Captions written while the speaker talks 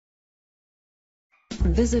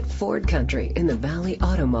Visit Ford Country in the Valley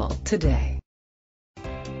Auto Mall today.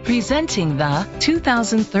 Presenting the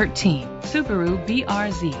 2013 Subaru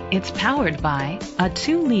BRZ. It's powered by a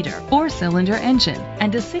 2-liter 4-cylinder engine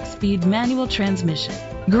and a 6-speed manual transmission.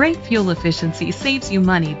 Great fuel efficiency saves you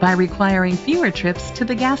money by requiring fewer trips to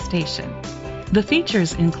the gas station. The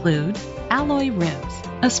features include alloy rims,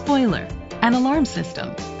 a spoiler, an alarm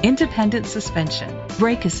system, independent suspension,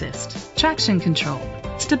 brake assist, traction control,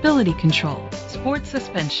 stability control, sport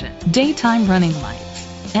suspension, daytime running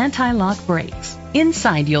lights, anti-lock brakes.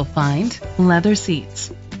 Inside you'll find leather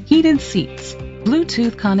seats, heated seats,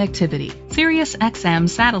 Bluetooth connectivity, Sirius XM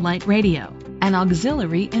satellite radio, an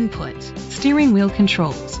auxiliary input, steering wheel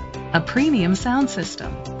controls, a premium sound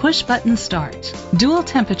system, push-button start, dual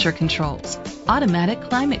temperature controls, automatic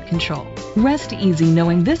climate control. Rest easy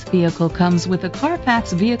knowing this vehicle comes with a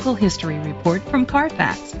Carfax Vehicle History Report from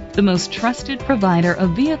Carfax, the most trusted provider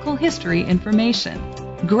of vehicle history information.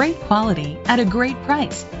 Great quality at a great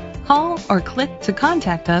price. Call or click to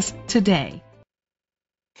contact us today.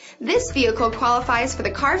 This vehicle qualifies for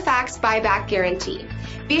the Carfax buyback guarantee.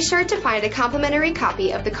 Be sure to find a complimentary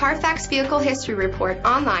copy of the Carfax Vehicle History Report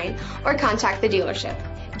online or contact the dealership.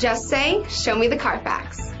 Just say, "Show me the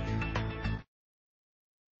Carfax."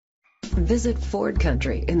 Visit Ford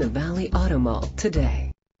Country in the Valley Auto Mall today.